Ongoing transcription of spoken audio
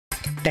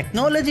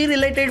Technology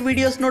related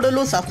videos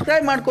ನೋಡಲು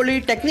subscribe ಮಾಡ್ಕೊಳ್ಳಿ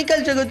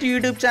technical ಜಗತ್ತು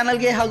ಯೂಟ್ಯೂಬ್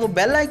ಚಾನಲ್ಗೆ ಹಾಗೂ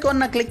ಬೆಲ್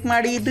ಐಕಾನ್ನ ಕ್ಲಿಕ್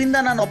ಮಾಡಿ. ಇದರಿಂದ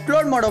ನಾನು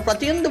ಅಪ್ಲೋಡ್ ಮಾಡೋ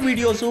ಪ್ರತಿಯೊಂದು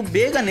ವಿಡಿಯೋಸು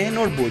ಬೇಗನೆ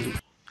ನೋಡ್ಬೋದು.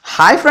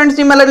 ಹಾಯ್ ಫ್ರೆಂಡ್ಸ್,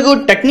 ನಿಮ್ಮೆಲ್ಲರಿಗೂ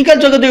ಟೆಕ್ನಿಕಲ್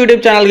ಜಗತ್ತು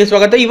ಯೂಟ್ಯೂಬ್ ಚಾನಲ್ಗೆ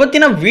ಸ್ವಾಗತ.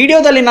 ಇವತ್ತಿನ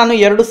ವಿಡಿಯೋದಲ್ಲಿ ನಾನು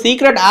 2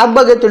 ಸೀಕ್ರೆಟ್ ಆ್ಯಪ್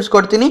ಬಗ್ಗೆ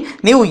ತಿಳಿಸ್ಕೊಡ್ತೀನಿ.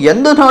 ನೀವು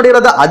ಎಂದು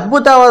ನೋಡಿರೋದ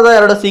ಅದ್ಭುತವಾದ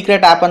 2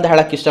 ಸೀಕ್ರೆಟ್ ಆ್ಯಪ್ ಅಂತ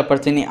ಹೇಳಕ್ಕೆ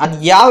ಇಷ್ಟಪಡ್ತೀನಿ. ಅದು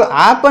ಯಾವ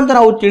ಆ್ಯಪ್ ಅಂತ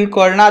ನಾವು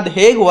ತಿಳ್ಕೊಳ್ಳೋಣ, ಅದು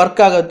ಹೇಗೆ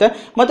ವರ್ಕ್ ಆಗುತ್ತೆ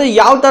ಮತ್ತು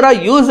ಯಾವ ಥರ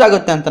ಯೂಸ್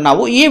ಆಗುತ್ತೆ ಅಂತ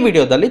ನಾವು ಈ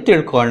ವಿಡಿಯೋದಲ್ಲಿ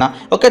ತಿಳ್ಕೊಳ್ಳೋಣ.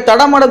 ಓಕೆ,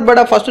 ತಡ ಮಾಡೋದು ಬೇಡ.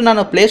 ಫಸ್ಟ್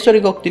ನಾನು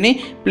ಪ್ಲೇಸ್ಟೋರಿಗೆ ಹೋಗ್ತೀನಿ.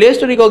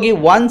 ಪ್ಲೇಸ್ಟೋರಿಗೆ ಹೋಗಿ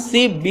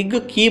 1C ಬಿಗ್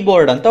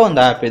ಕೀಬೋರ್ಡ್ ಅಂತ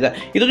ಒಂದು ಆ್ಯಪ್ ಇದೆ.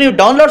 ಇದು ನೀವು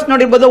ಡೌನ್ಲೋಡ್ಸ್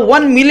ನೋಡಿರ್ಬೋದು.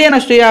 1 ಮಿಲಿಯನ್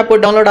ಅಷ್ಟು ಈ ಆ್ಯಪ್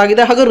ಡೌನ್ಲೋಡ್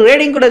ಆಗಿದೆ. ಹಾಗೂ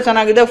ರೇಟಿಂಗ್ ಕೂಡ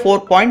ಚೆನ್ನಾಗಿದೆ,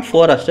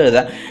 4.4 ಅಷ್ಟೇ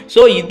ಇದೆ.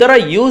 ಸೊ ಇದರ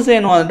ಯೂಸ್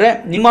ಏನು ಅಂದರೆ,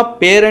 ನಿಮ್ಮ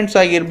ಪೇರೆಂಟ್ಸ್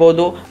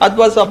ಆಗಿರ್ಬೋದು,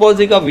 ಅಥವಾ ಸಪೋಸ್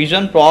ಈಗ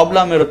ವಿಷನ್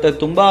ಪ್ರಾಬ್ಲಮ್ ಇರುತ್ತೆ,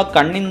 ತುಂಬ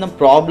ಕಣ್ಣಿನ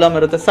ಪ್ರಾಬ್ಲಮ್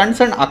ಇರುತ್ತೆ, ಸಣ್ಣ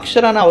ಸಣ್ಣ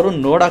ಅಕ್ಷರನ ಅವರು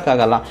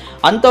ನೋಡೋಕ್ಕಾಗಲ್ಲ,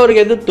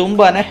 ಅಂಥವ್ರಿಗೆ ಇದು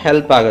ತುಂಬಾ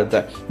ಹೆಲ್ಪ್ ಆಗುತ್ತೆ.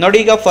 ನೋಡಿ,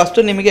 ಈಗ ಫಸ್ಟ್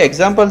ನಿಮಗೆ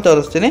ಎಕ್ಸಾಂಪಲ್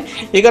ತೋರಿಸ್ತೀನಿ.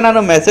 ಈಗ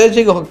ನಾನು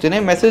ಮೆಸೇಜಿಗೆ ಹೋಗ್ತೀನಿ.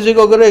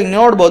 ಮೆಸೇಜಿಗೆ ಹೋಗಿದ್ರೆ ಈಗ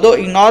ನೋಡ್ಬೋದು,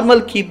 ಈಗ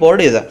ನಾರ್ಮಲ್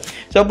ಕೀಬೋರ್ಡ್ ಇದೆ.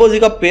 ಸಪೋಸ್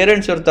ಈಗ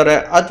ಪೇರೆಂಟ್ಸ್ ಇರ್ತಾರೆ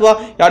ಅಥವಾ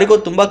ಯಾರಿಗೂ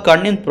ತುಂಬ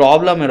ಕಣ್ಣಿನ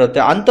ಪ್ರಾಬ್ಲಮ್ ಇರುತ್ತೆ,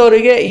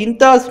 ಅಂಥವರಿಗೆ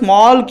ಇಂಥ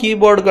ಸ್ಮಾಲ್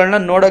ಕೀಬೋರ್ಡ್ಗಳನ್ನ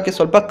ನೋಡೋಕ್ಕೆ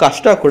ಸ್ವಲ್ಪ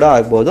ಕಷ್ಟ ಕೂಡ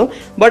ಆಗ್ಬೋದು.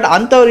 ಬಟ್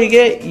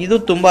ಅಂಥವರಿಗೆ ಇದು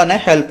ತುಂಬಾ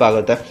ಹೆಲ್ಪ್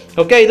ಆಗುತ್ತೆ.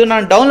 ಓಕೆ, ಇದು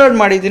ನಾನು ಡೌನ್ಲೋಡ್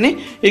ಮಾಡಿದ್ದೀನಿ.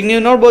 ಈಗ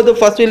ನೀವು ನೋಡ್ಬೋದು,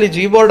 ಫಸ್ಟ್ ಇಲ್ಲಿ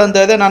ಕೀಬೋರ್ಡ್ ಅಂತ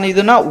ಇದೆ. ನಾನು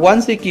ಇದನ್ನು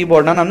 1C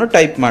ಕೀಬೋರ್ಡ್ನ ನಾನು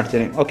ಟೈಪ್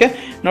ಮಾಡ್ತೀನಿ. ಓಕೆ,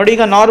 ನೋಡಿ,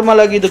 ಈಗ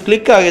ನಾರ್ಮಲ್ ಆಗಿ ಇದು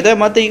ಕ್ಲಿಕ್ ಆಗಿದೆ.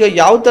 ಮತ್ತು ಈಗ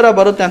ಯಾವ ಥರ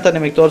ಬರುತ್ತೆ ಅಂತ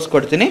ನಿಮಗೆ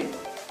ತೋರಿಸ್ಕೊಡ್ತೀನಿ.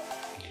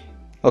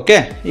 ಓಕೆ,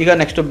 ಈಗ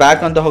ನೆಕ್ಸ್ಟ್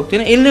ಬ್ಯಾಕ್ ಅಂತ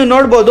ಹೋಗ್ತೀನಿ. ಇಲ್ಲಿ ನೀವು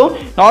ನೋಡ್ಬೋದು,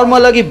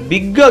 ನಾರ್ಮಲ್ ಆಗಿ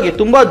ಬಿಗ್ ಆಗಿ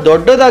ತುಂಬ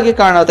ದೊಡ್ಡದಾಗಿ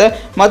ಕಾಣುತ್ತೆ.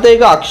 ಮತ್ತು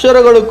ಈಗ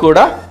ಅಕ್ಷರಗಳು ಕೂಡ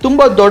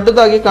ತುಂಬ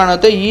ದೊಡ್ಡದಾಗಿ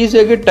ಕಾಣುತ್ತೆ.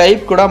 ಈಸಿಯಾಗಿ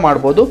ಟೈಪ್ ಕೂಡ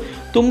ಮಾಡ್ಬೋದು.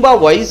 ತುಂಬ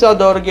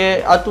ವಯಸ್ಸಾದವ್ರಿಗೆ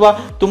ಅಥವಾ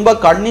ತುಂಬ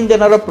ಕಣ್ಣಿಂದ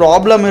ಏನಾರ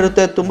ಪ್ರಾಬ್ಲಮ್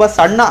ಇರುತ್ತೆ, ತುಂಬ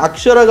ಸಣ್ಣ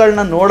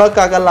ಅಕ್ಷರಗಳನ್ನ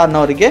ನೋಡೋಕ್ಕಾಗಲ್ಲ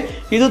ಅನ್ನೋರಿಗೆ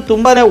ಇದು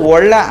ತುಂಬಾ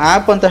ಒಳ್ಳೆ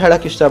ಆ್ಯಪ್ ಅಂತ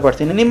ಹೇಳಕ್ಕೆ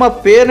ಇಷ್ಟಪಡ್ತೀನಿ. ನಿಮ್ಮ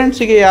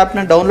ಪೇರೆಂಟ್ಸಿಗೆ ಈ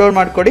ಆ್ಯಪ್ನ ಡೌನ್ಲೋಡ್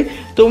ಮಾಡಿಕೊಡಿ,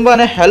 ತುಂಬಾ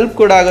ಹೆಲ್ಪ್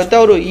ಕೂಡ ಆಗುತ್ತೆ.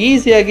 ಅವರು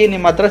ಈಸಿಯಾಗಿ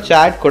ನಿಮ್ಮ ಹತ್ರ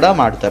ಚಾಟ್ ಕೂಡ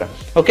ಮಾಡ್ತಾರೆ.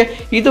 ಓಕೆ,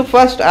 ಇದು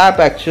ಫಸ್ಟ್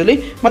ಆ್ಯಪ್ ಆ್ಯಕ್ಚುಲಿ.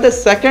 ಮತ್ತು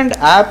ಸೆಕೆಂಡ್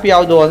ಆ್ಯಪ್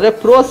ಯಾವುದು ಅಂದರೆ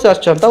ಪ್ರೋ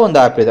ಸರ್ಚ್ ಅಂತ ಒಂದು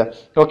ಆ್ಯಪ್ ಇದೆ.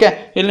 ಓಕೆ,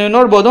 ಇಲ್ಲಿ ನೀವು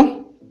ನೋಡ್ಬೋದು,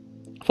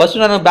 ಫಸ್ಟ್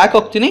ನಾನು ಬ್ಯಾಕ್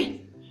ಹೋಗ್ತೀನಿ.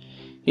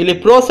 ಇಲ್ಲಿ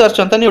ಪ್ರೋ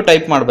ಸರ್ಚ್ ಅಂತ ನೀವು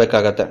ಟೈಪ್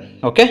ಮಾಡಬೇಕಾಗತ್ತೆ.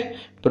 ಓಕೆ,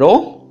 ಪ್ರೋ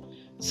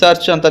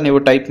ಸರ್ಚ್ ಅಂತ ನೀವು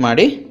ಟೈಪ್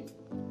ಮಾಡಿ.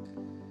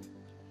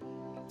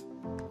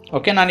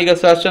 ಓಕೆ, ನಾನೀಗ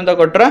ಸರ್ಚ್ ಅಂತ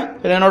ಕೊಟ್ಟರೆ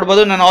ಇಲ್ಲಿ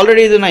ನೋಡ್ಬೋದು, ನಾನು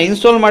ಆಲ್ರೆಡಿ ಇದನ್ನು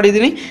ಇನ್ಸ್ಟಾಲ್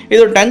ಮಾಡಿದ್ದೀನಿ.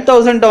 ಇದು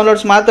 10,000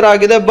 ಡೌನ್ಲೋಡ್ಸ್ ಮಾತ್ರ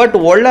ಆಗಿದೆ. ಬಟ್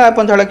ಒಳ್ಳೆ ಆ್ಯಪ್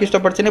ಅಂತ ಹೇಳಕ್ಕೆ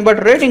ಇಷ್ಟಪಡ್ತೀನಿ. ಬಟ್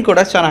ರೇಟಿಂಗ್ ಕೂಡ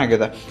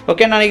ಚೆನ್ನಾಗಿದೆ.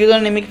 ಓಕೆ, ನಾನೀಗ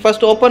ಇದನ್ನು ನಿಮಗೆ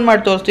ಫಸ್ಟ್ ಓಪನ್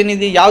ಮಾಡಿ ತೋರಿಸ್ತೀನಿ,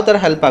 ಇದು ಯಾವ ಥರ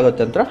ಹೆಲ್ಪ್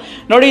ಆಗುತ್ತೆ ಅಂತ.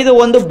 ನೋಡಿ, ಇದು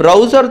ಒಂದು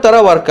ಬ್ರೌಸರ್ ಥರ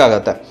ವರ್ಕ್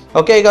ಆಗುತ್ತೆ.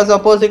 ಓಕೆ, ಈಗ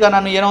ಸಪೋಸ್ ಈಗ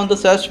ನಾನು ಏನೋ ಒಂದು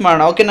ಸರ್ಚ್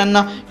ಮಾಡೋಣ. ಓಕೆ, ನನ್ನ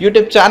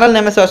ಯೂಟ್ಯೂಬ್ ಚಾನಲ್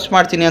ನೇಮೇ ಸರ್ಚ್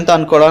ಮಾಡ್ತೀನಿ ಅಂತ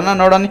ಅಂದ್ಕೊಳ್ಳೋಣ.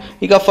 ನೋಡೋಣ,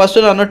 ಈಗ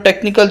ಫಸ್ಟ್ ನಾನು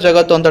ಟೆಕ್ನಿಕಲ್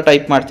ಜಗತ್ತು ಅಂತ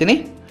ಟೈಪ್ ಮಾಡ್ತೀನಿ.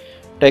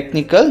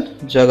 ಟೆಕ್ನಿಕಲ್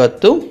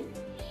ಜಗತ್ತು.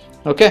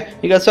 ಓಕೆ,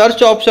 ಈಗ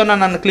ಸರ್ಚ್ ಆಪ್ಷನ್ನ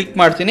ನಾನು ಕ್ಲಿಕ್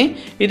ಮಾಡ್ತೀನಿ.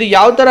 ಇದು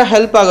ಯಾವ ಥರ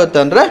ಹೆಲ್ಪ್ ಆಗುತ್ತೆ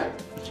ಅಂದರೆ,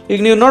 ಈಗ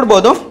ನೀವು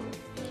ನೋಡ್ಬೋದು,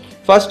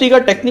 ಫಸ್ಟ್ ಈಗ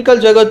ಟೆಕ್ನಿಕಲ್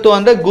ಜಗತ್ತು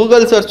ಅಂದರೆ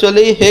ಗೂಗಲ್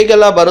ಸರ್ಚಲ್ಲಿ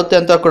ಹೇಗೆಲ್ಲ ಬರುತ್ತೆ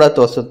ಅಂತ ಕೂಡ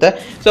ತೋರಿಸುತ್ತೆ.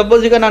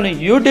 ಸಪೋಸ್ ಈಗ ನಾನು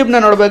ಯೂಟ್ಯೂಬ್ನ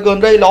ನೋಡಬೇಕು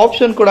ಅಂದರೆ ಇಲ್ಲಿ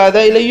ಆಪ್ಷನ್ ಕೂಡ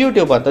ಇದೆ, ಇಲ್ಲ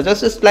ಯೂಟ್ಯೂಬ್ ಅಂತ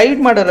ಜಸ್ಟ್ ಸ್ಲೈಡ್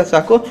ಮಾಡಿದ್ರೆ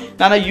ಸಾಕು,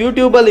 ನಾನು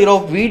ಯೂಟ್ಯೂಬಲ್ಲಿ ಇರೋ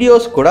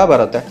ವೀಡಿಯೋಸ್ ಕೂಡ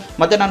ಬರುತ್ತೆ.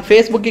 ಮತ್ತು ನಾನು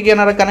ಫೇಸ್ಬುಕ್ಕಿಗೆ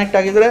ಏನಾರು ಕನೆಕ್ಟ್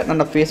ಆಗಿದ್ರೆ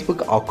ನನ್ನ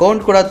ಫೇಸ್ಬುಕ್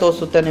ಅಕೌಂಟ್ ಕೂಡ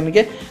ತೋರಿಸುತ್ತೆ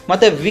ನಿಮಗೆ.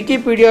 ಮತ್ತು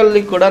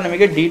ವಿಕಿಪೀಡಿಯಲ್ಲಿ ಕೂಡ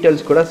ನಿಮಗೆ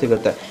ಡೀಟೇಲ್ಸ್ ಕೂಡ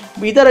ಸಿಗುತ್ತೆ.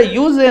 ಇದರ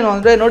ಯೂಸ್ ಏನು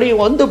ಅಂದರೆ, ನೋಡಿ,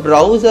 ಒಂದು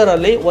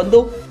ಬ್ರೌಸರಲ್ಲಿ ಒಂದು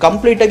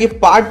ಕಂಪ್ಲೀಟಾಗಿ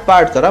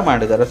ಪಾರ್ಟ್ ಥರ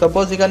ಮಾಡಿದ್ದಾರೆ.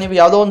 ಸಪೋಸ್ ಈಗ ನೀವು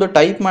ಯಾವುದೋ ಒಂದು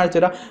ಟೈಪ್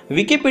ಮಾಡ್ತೀರಾ,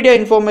 ವಿಕಿಪೀಡಿಯಾ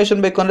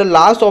ಇನ್ಫಾರ್ಮೇಷನ್ ಬೇಕು ಅಂದರೆ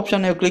ಲಾಸ್ಟ್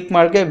ಆಪ್ಷನ್ ನೀವು ಕ್ಲಿಕ್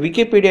ಮಾಡಿದ್ರೆ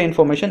ವಿಕಿಪೀಡಿಯಾ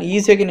ಇನ್ಫಾರ್ಮೇಷನ್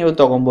ಈಸಿಯಾಗಿ ನೀವು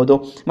ತೊಗೊಬೋದು.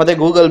 ಮತ್ತು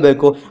ಗೂಗಲ್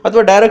ಬೇಕು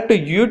ಅಥವಾ ಡೈರೆಕ್ಟ್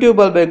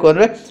ಯೂಟ್ಯೂಬಲ್ಲಿ ಬೇಕು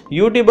ಅಂದರೆ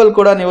ಯೂಟ್ಯೂಬಲ್ಲಿ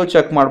ಕೂಡ ನೀವು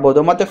ಚೆಕ್ ಮಾಡ್ಬೋದು.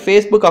 ಮತ್ತು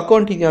ಫೇಸ್ಬುಕ್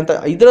ಅಕೌಂಟ್ ಇದೆಯಾ ಅಂತ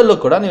ಇದರಲ್ಲೂ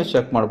ಕೂಡ ನೀವು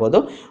ಚೆಕ್ ಮಾಡ್ಬೋದು.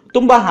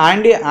 ತುಂಬ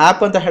ಹ್ಯಾಂಡಿ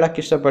ಆ್ಯಪ್ ಅಂತ ಹೇಳಕ್ಕೆ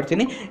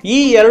ಇಷ್ಟಪಡ್ತೀನಿ. ಈ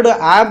 2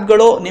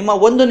 ಆ್ಯಪ್ಗಳು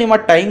ನಿಮ್ಮ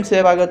ಟೈಮ್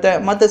ಸೇವ್ ಆಗುತ್ತೆ.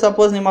 ಮತ್ತು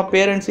ಸಪೋಸ್ ನಿಮ್ಮ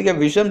ಪೇರೆಂಟ್ಸಿಗೆ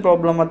ವಿಷನ್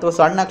ಪ್ರಾಬ್ಲಮ್ ಅಥವಾ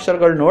ಸಣ್ಣ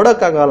ಅಕ್ಷರಗಳು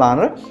ನೋಡೋಕ್ಕಾಗಲ್ಲ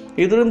ಅಂದರೆ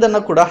ಇದರಿಂದ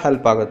ಕೂಡ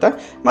ಹೆಲ್ಪ್ ಆಗುತ್ತೆ.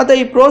 ಮತ್ತು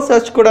ಈ ಪ್ರೋ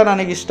ಸರ್ಚ್ ಕೂಡ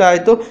ನನಗೆ ಇಷ್ಟ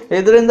ಆಯಿತು.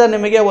 ಇದರಿಂದ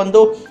ನಿಮಗೆ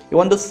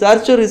ಒಂದು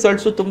ಸರ್ಚ್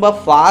ರಿಸಲ್ಟ್ಸು ತುಂಬ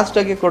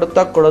ಫಾಸ್ಟಾಗಿ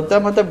ಕೊಡುತ್ತೆ.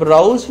 ಮತ್ತು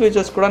ಬ್ರೌಸ್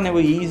ಫೀಚರ್ಸ್ ಕೂಡ ನೀವು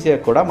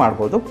ಈಸಿಯಾಗಿ ಕೂಡ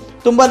ಮಾಡ್ಬೋದು.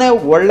 ತುಂಬಾ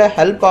ಒಳ್ಳೆ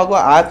ಹೆಲ್ಪ್ ಆಗೋ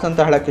ಆ್ಯಪ್ಸ್ ಅಂತ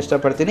ಹೇಳಕ್ಕೆ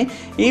ಇಷ್ಟಪಡ್ತೀನಿ.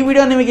 ಈ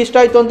ವಿಡಿಯೋ ನಿಮಗೆ ಇಷ್ಟ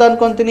ಆಯಿತು ಅಂತ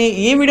ಅನ್ಕೊತೀನಿ.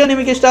 ಈ ವಿಡಿಯೋ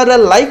ನಿಮಗೆ ಇಷ್ಟ ಆದರೆ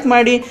ಲೈಕ್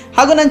ಮಾಡಿ,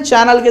 ಹಾಗೂ ನನ್ನ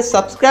ಚಾನಲ್ಗೆ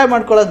ಸಬ್ಸ್ಕ್ರೈಬ್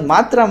ಮಾಡ್ಕೊಳ್ಳೋದು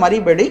ಮಾತ್ರ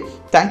ಮರಿಬೇಡಿ.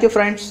 Thank you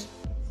friends.